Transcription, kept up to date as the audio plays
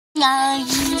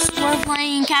Guys, we're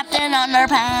playing Captain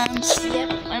Underpants. Yep.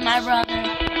 With my brother.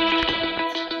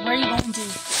 Where are you going to?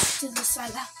 To the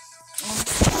side.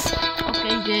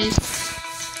 Okay, guys.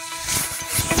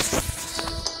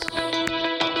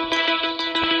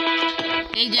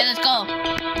 Okay, Jay, let's go.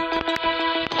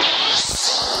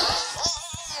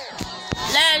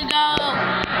 Let's go.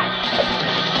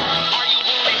 Are you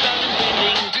worried about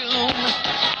impending doom?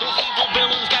 Those evil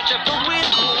villains got you filled with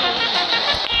gloom.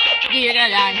 Okay, you're gonna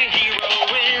die. A hero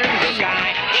in the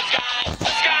sky, the sky, the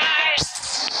sky.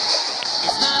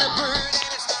 It's not a bird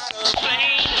and it's not a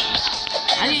plane.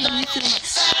 I didn't use too much.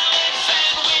 Salad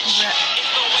sandwich.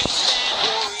 It's the wasteland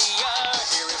warrior.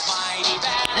 Here is mighty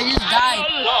bad. I just died.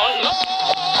 Hey, watch out,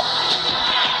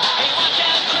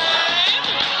 crime.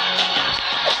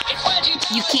 It's what you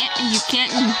You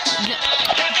can't.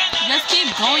 Let's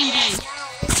keep going, guys.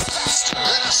 faster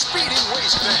than a speeding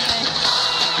wasteland.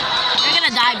 You're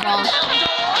gonna die, bro.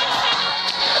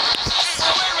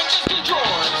 Wearing just two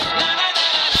drawers.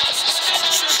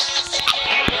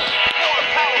 More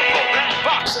powerful than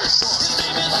boxer shorts.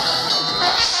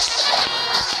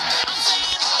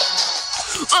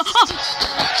 Oh, oh.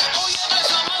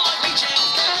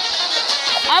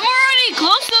 I'm already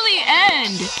close to the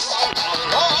end.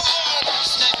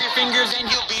 Snap your fingers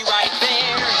and you'll be right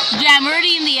there. Yeah, I'm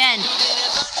already in the end. In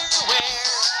his underwear.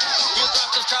 You'll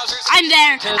drop those trousers. I'm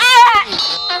there. Ah!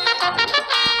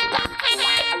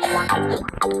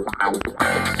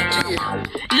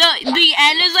 The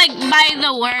end is like by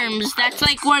the worms. That's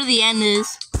like where the end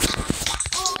is.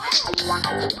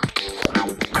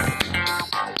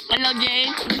 Hello, Jay.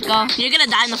 Let's go. You're gonna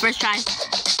die in the first try.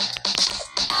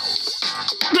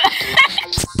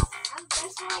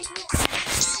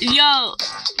 Yo.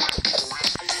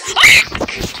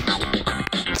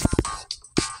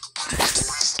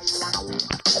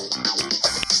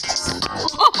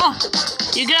 Oh.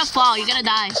 You're gonna fall. You're gonna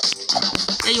die.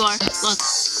 There you are. Look.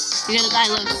 You're gonna die.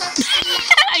 Look.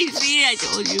 I see it. I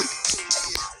told you.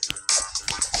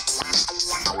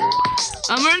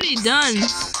 I'm already done.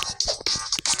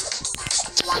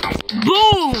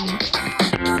 Boom.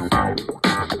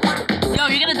 Yo,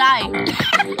 you're gonna die.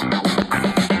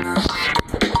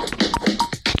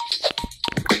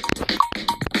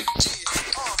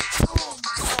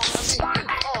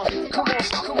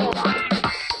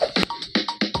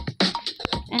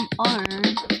 In order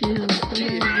to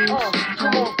clear this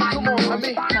jump, you must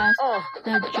press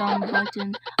the jump button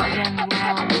again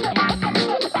while in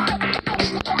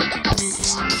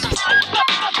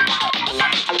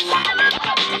I'm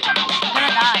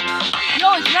gonna die. Yo,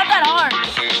 it's not that hard.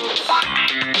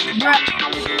 Bruh.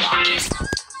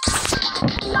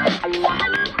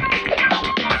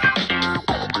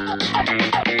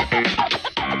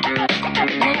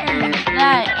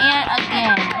 That and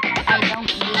again. I don't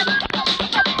get it.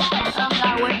 Oh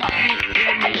god, what happened?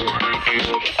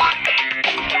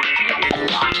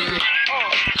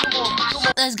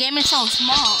 This game is so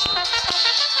small.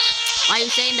 Why are you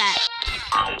saying that?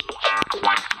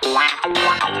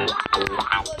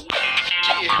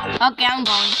 Okay, I'm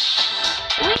going.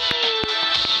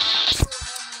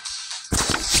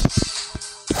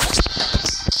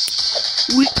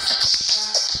 Whee.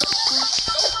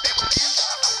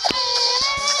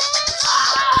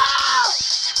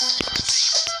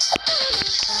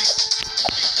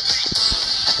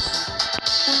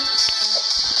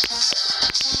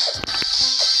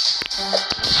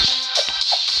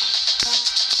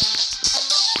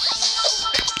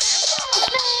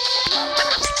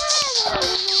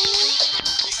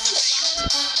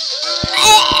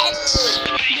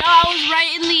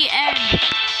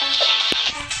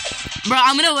 Bro,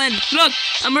 I'm gonna win. Look,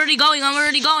 I'm already going.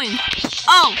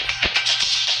 Oh!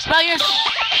 Bro, you're...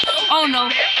 Oh, no.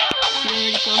 You're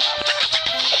already close.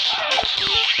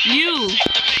 You!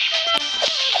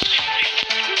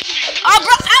 Oh,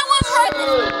 bro, I was right!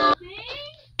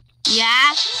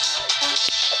 Yeah?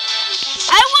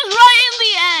 I was right in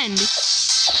the end!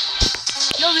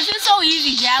 No, this is so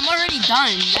easy, yeah. I'm already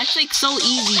done. That's, like, so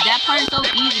easy. That part is so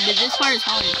easy, but this part is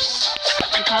hard.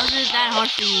 Like, how is it that hard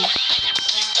for you?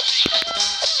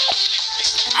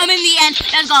 I'm in the end.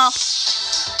 Let's go.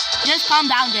 Just calm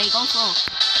down, Jay. Go slow.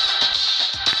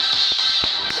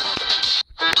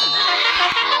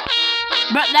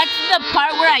 Bro, that's the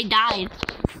part where I died.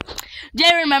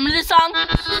 Jay, remember this song?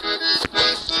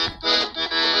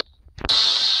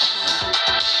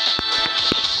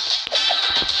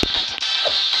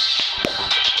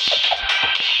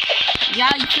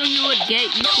 Yeah, you sure you would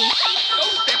get. You should.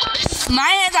 My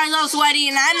hands are so sweaty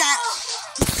and I'm not.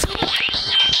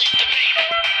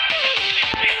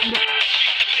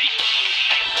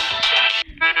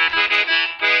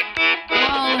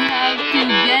 Whoa,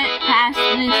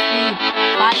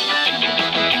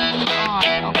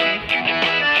 live. Okay.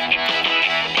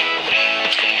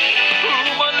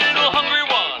 Ooh, a little hungry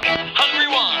one,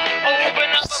 open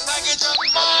up a package of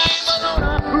my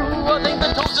banana. Ooh, I think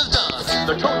the toast is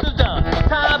done,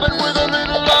 Have it with a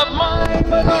little of my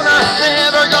banana.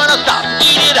 Never gonna stop,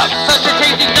 eat it up, such a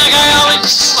tasty snack. I always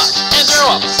eat too much and throw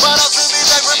up, but I'll soon be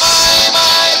back for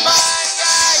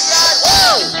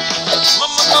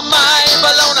my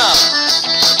bologna.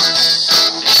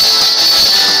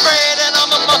 Spread it on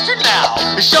the mustard now.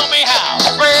 Show me how.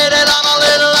 Spread it on a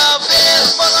little of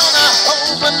this bologna.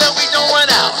 Hoping that we don't run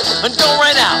out.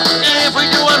 If we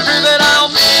do, I'm sure that I'll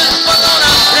miss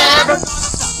bologna. Never gonna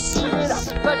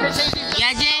stop. Such a tasty snack.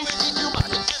 Yeah, Jay. Eat too much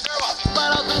and throw up, but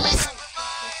I'll soon be back.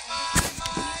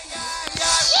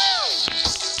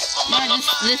 No,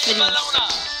 this video.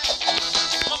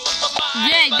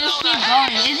 Jay, just keep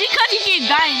going. It's because you keep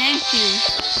dying, ain't you?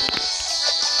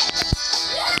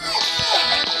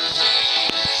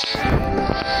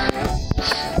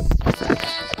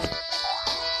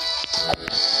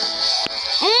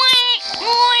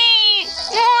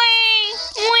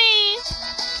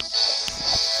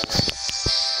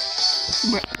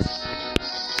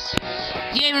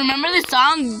 Jay, remember this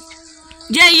song?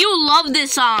 Jay, you love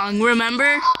this song,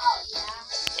 remember?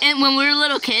 And when we were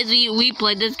little kids, we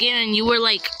played this game and you were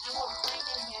like,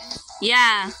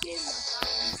 yeah.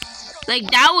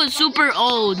 Like, that was super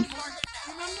old.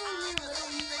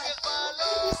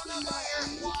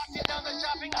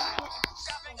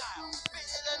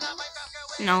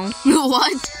 No.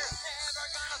 What?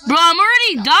 Bro, I'm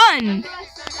already done.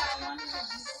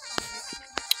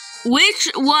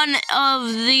 Which one of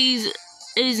these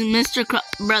is Mr.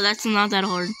 Bro, that's not that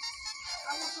hard.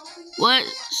 What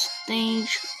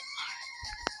stage?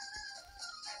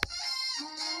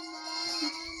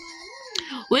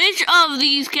 Which of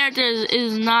these characters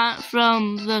is not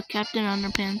from the Captain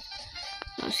Underpants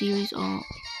series? Oh,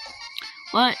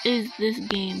 what is this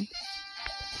game?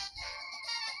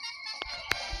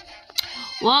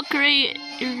 What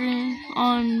creator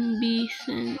on beast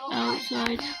and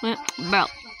outside? What, bro?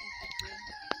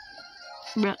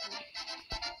 Bro.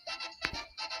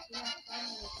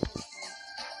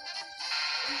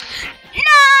 No!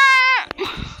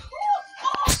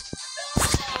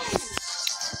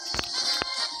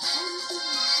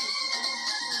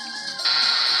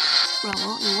 Bro,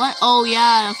 what? Oh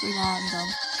yeah, I forgot. I'm dumb.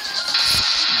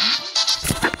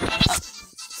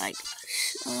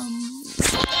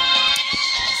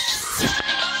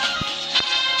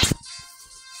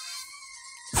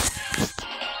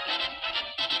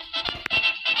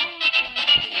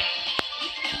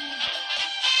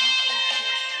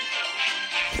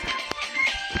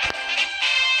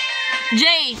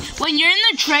 Jay, when you're in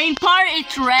the train part,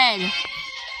 it's red.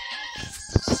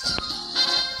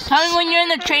 Tell me when you're in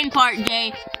the train part,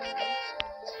 Jay.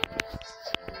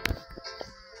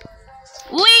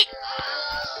 Wait!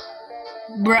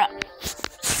 Bruh.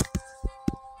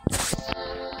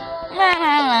 La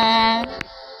la la.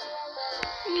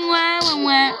 Wah wah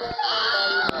wah.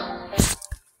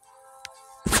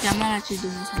 Okay, I'm not actually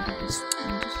doing this on purpose.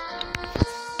 I'm just...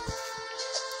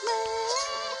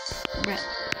 Bruh.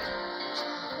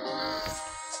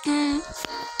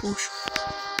 Oh,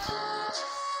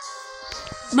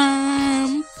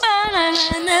 bum,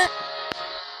 ba-da-da-da.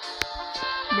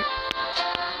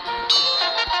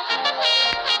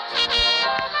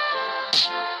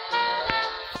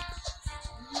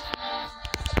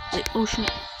 Wait, oh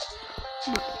shoot.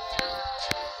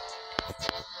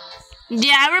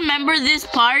 Yeah, I remember this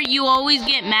part. You always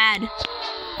get mad.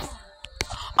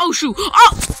 Oh shoot.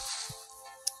 Oh!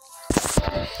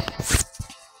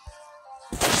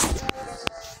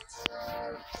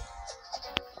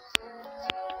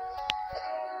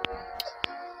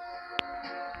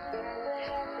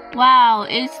 Wow,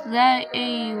 is that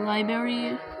a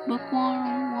library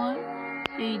bookworm? What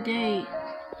a day.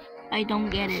 I don't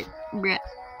get it, bruh.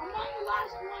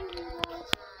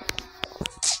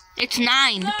 It's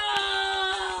 9.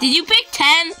 Did you pick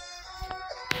 10?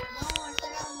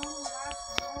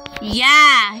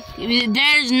 Yeah,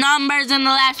 there's numbers in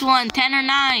the last one, 10 or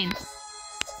 9.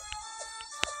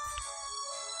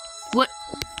 What?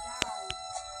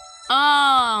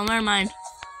 Oh, never mind.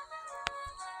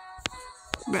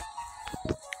 Bruh.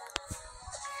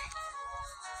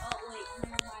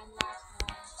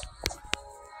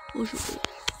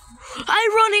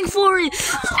 I'm running for it!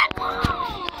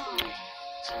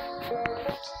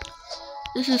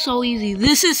 This is so easy.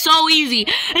 This is so easy.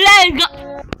 Let's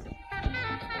go!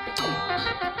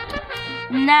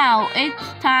 Now,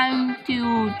 it's time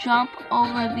to jump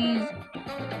over these...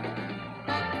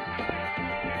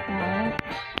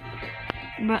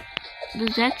 Bruh.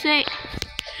 Does that say?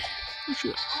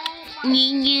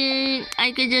 Ninja.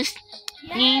 I could just.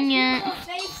 Ninja.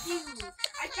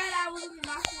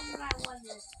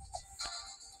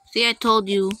 See, I told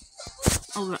you.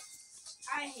 Over.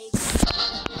 I hate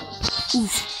it.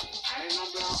 Oof.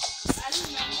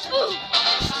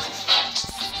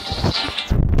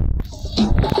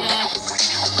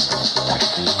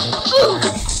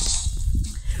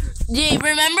 Jay,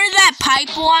 remember that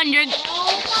pipe one? Oh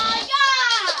my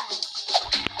god!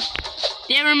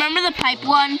 Jay, remember the pipe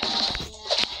one?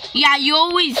 Yeah, you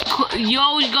always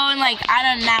going like, I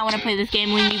don't know, want to play this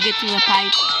game when you get to the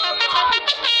pipe.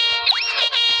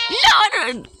 No, I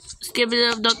don't. Skip it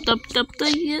up,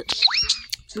 toilet.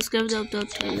 Let's go to the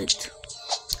toilet.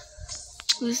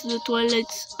 This is the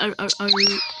toilets are.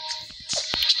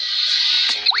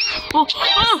 Oh!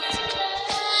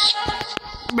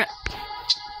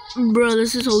 Bro,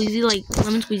 this is so easy, like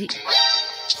lemon squeezy.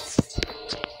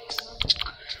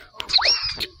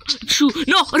 Shoo!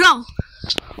 No! Oh,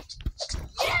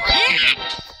 I hate it.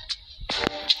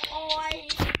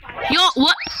 Yo,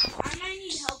 what? I might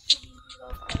need help from you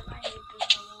though, because I hate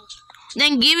this.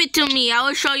 Then give it to me. I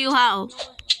will show you how.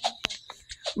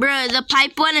 Bro, the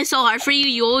pipe one is so hard for you.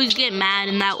 You always get mad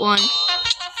in that one.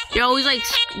 You're always like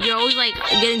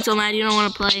getting so mad you don't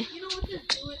want to play.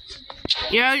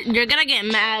 You're gonna get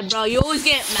mad, bro. You always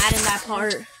get mad in that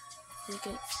part.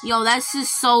 Yo, that's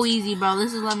just so easy, bro.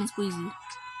 This is lemon squeezy.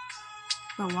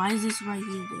 Bro, why is this right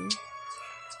here, dude?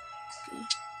 Okay.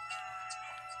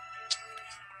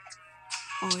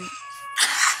 Oh wait.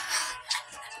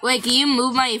 Wait, can you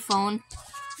move my phone?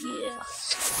 Yeah.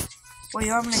 Wait,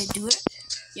 you want me to do it?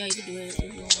 Yeah, you can do it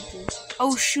if you want to.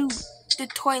 Oh shoot, the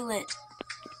toilet.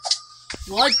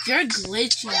 What? You're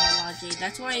glitching a lot, Jay.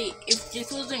 That's why, if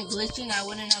this wasn't glitching, I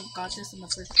wouldn't have got this in the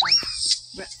first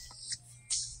time.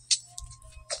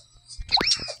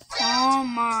 Oh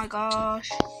my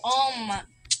gosh. Oh my.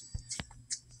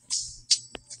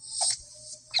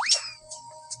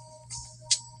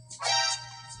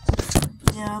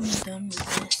 Yeah, I'm done with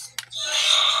this.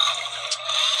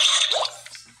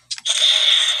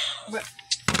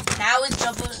 Now it's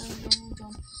double.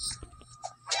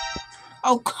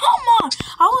 Oh, come on!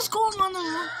 I was going on the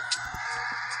wrong.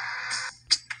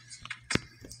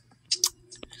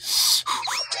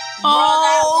 Oh,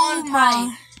 that one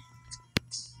pipe.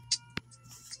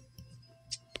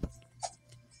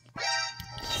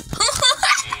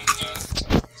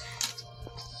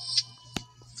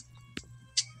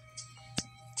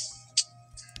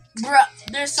 Bruh,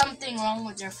 there's something wrong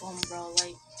with your phone, bro.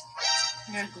 Like,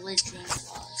 you're glitching a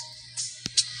lot.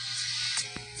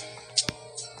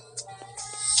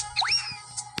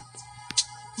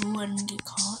 Ooh, I didn't get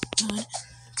caught. Good.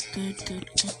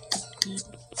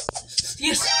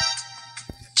 Yes!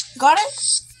 Got it?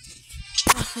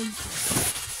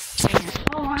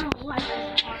 Oh, I don't like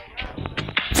this part.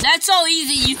 That's so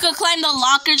easy. You could climb the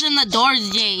lockers and the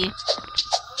doors, Jay.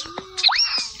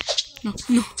 No.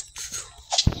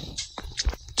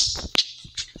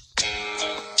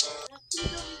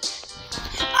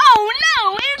 Oh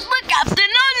no, it's the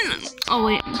captain. Oh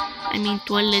wait, I mean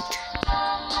toilet.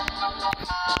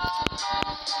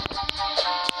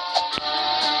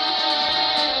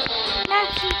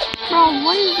 Bro,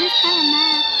 what is this kind of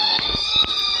map?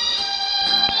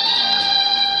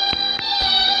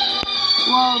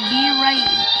 Well, be right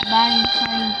behind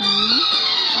you.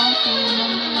 Also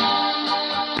remember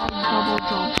double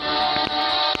jump.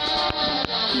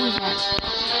 Who is that?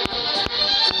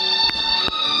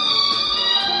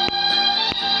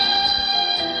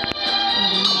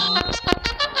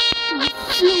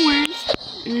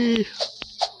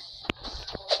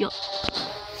 Yo.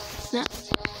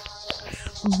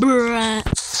 Bruh.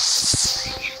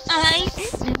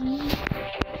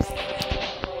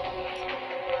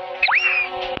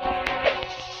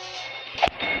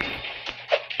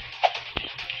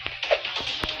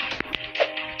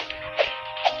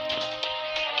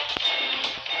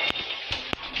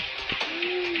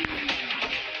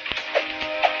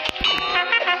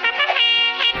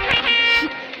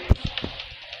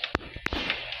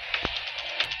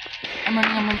 I'm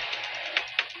running.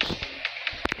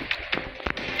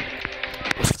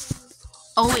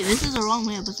 Oh wait, this is the wrong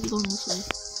way. I'm supposed to be going this way.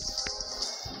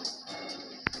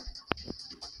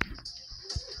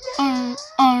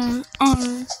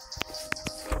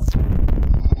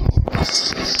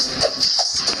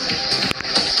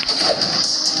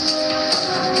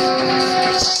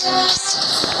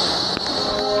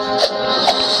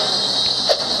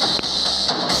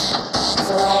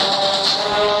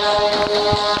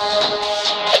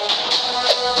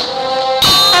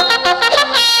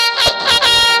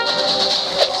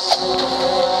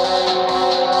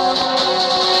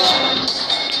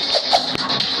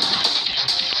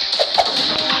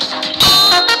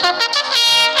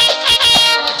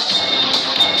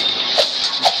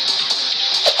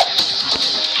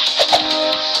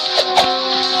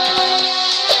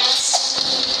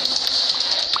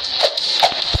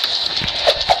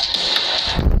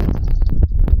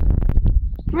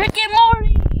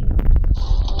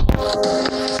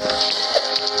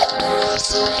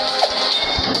 Yeah.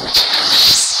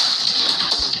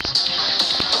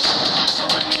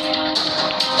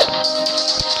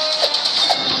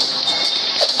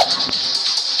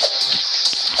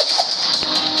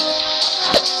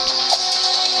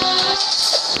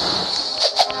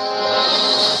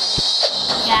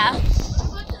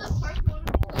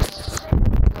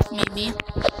 Maybe.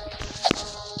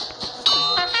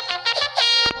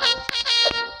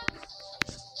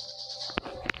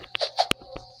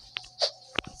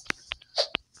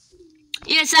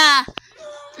 Yes,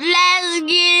 let's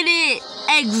get it.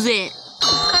 Exit.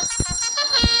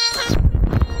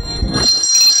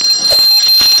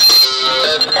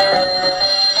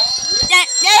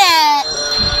 Yeah.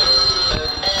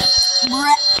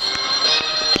 Bruh.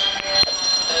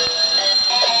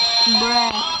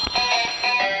 Bruh.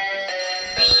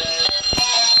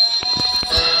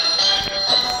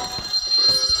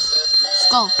 Let's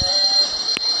go.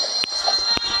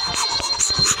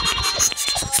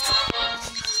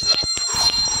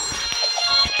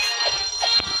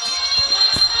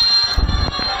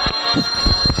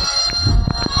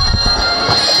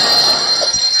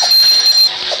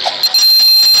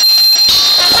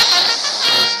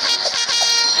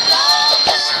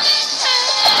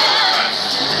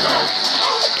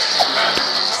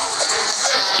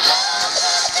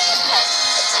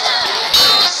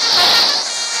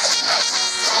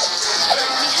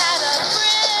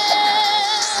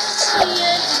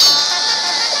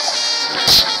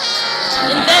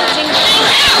 Inventing things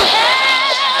you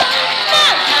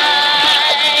had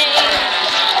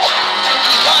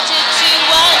wanted to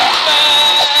unfurl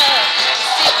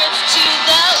secrets to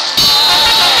the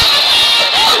world.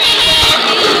 Everywhere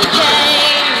he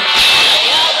came, they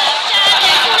all left at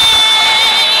his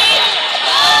name.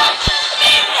 Love to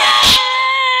be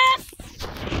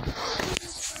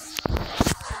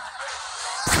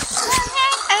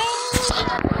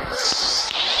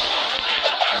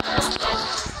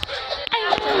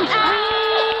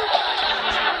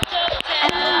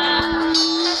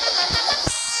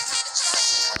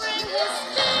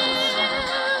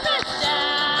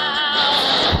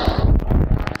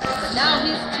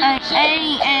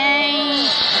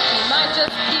he might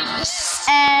just keep his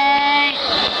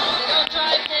they don't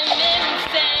drive him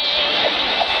insane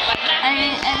by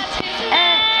laughing at his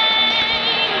name.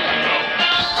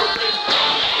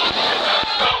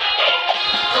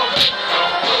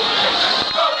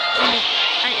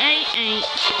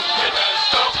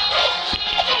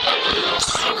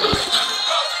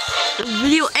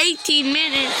 Video 18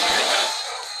 minutes.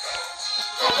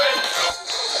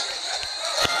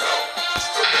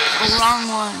 The wrong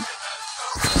one.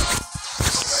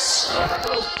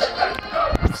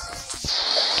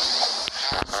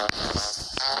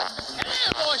 Hello,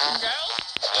 boys and girls.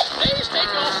 Please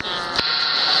take your seats.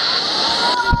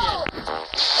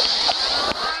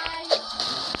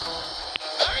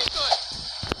 Very good.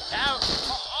 Now,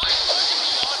 I'm going to be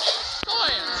your new science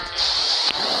teacher.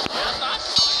 Yes, that's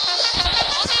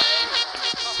right.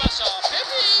 Professor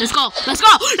Pippi. Let's go. Let's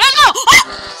go. Let's go.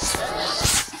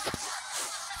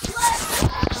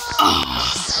 Ah!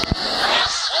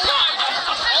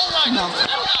 All right. No.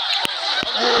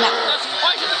 That's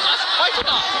quite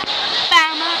enough.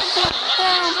 Bama, I'm going to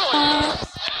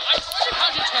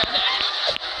count to 10.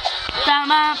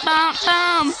 bam,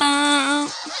 bam, bam.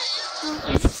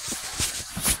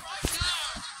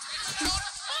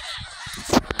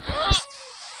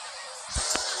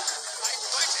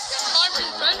 I'm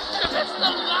inventing this the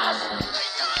last thing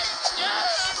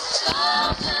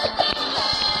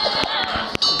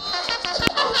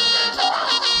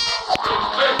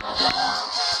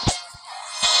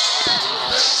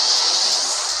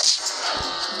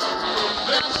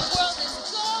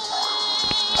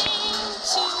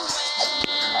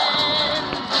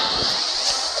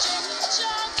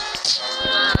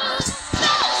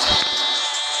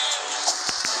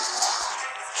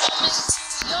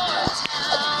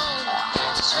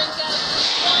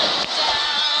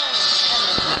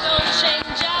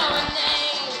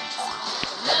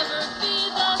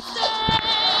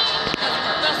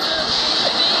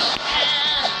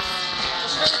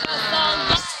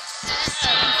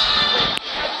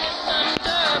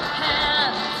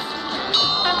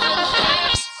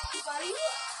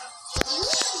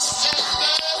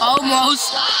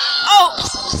Almost. Oh!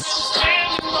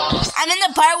 I'm in the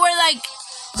part where, like,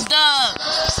 the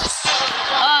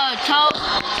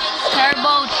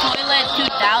Turbo Toilet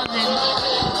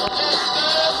 2000.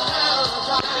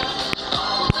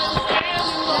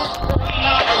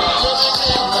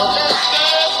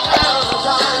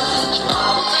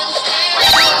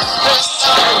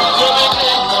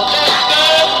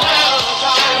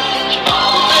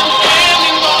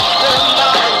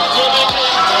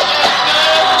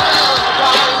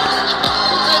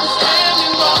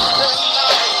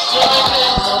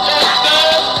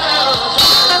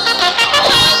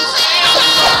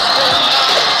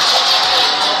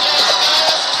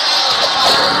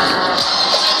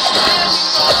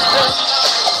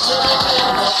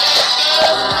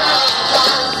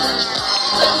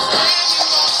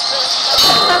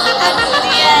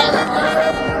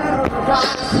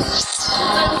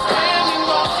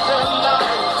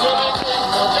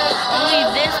 Only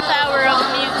this power of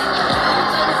music.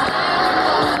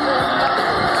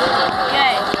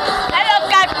 Okay. Hello,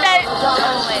 Captain.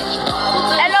 Oh wait.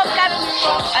 Hello, Captain.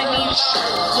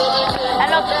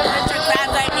 Hello, Mr.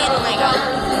 Krabs. Oh my God.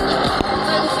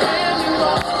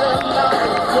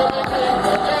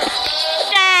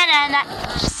 Da-da-da.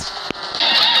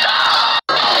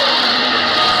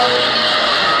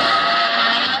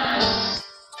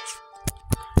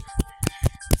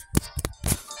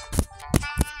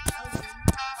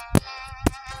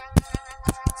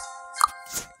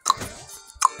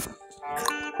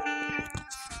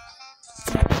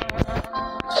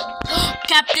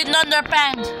 Captain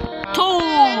Underpants 2.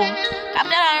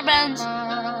 Captain Underpants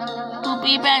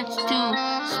 2 Pants 2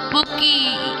 Spooky.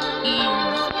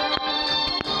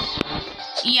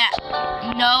 Yeah.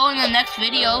 No, in the next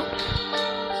video.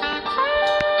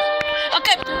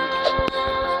 Okay.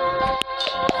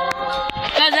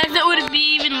 Guys, next it would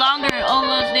be even longer.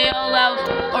 Although they all out.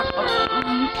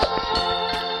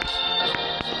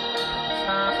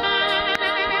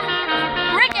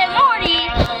 Rick and Morty.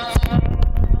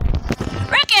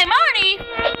 Rick and Morty.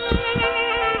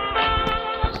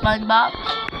 SpongeBob.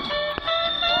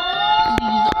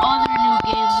 These other new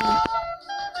games.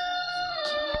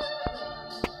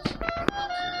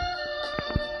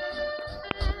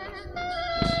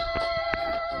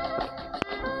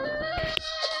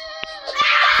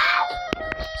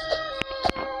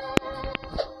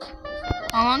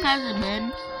 How long has it been?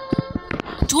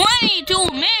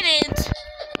 22 minutes!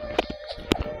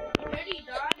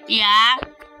 Yeah.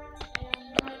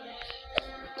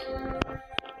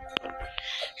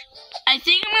 I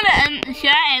think I'm gonna end. Should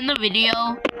I end the video?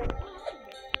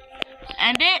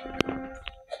 End it?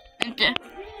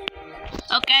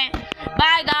 Okay.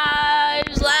 Bye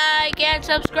guys. Like and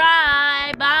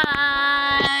subscribe.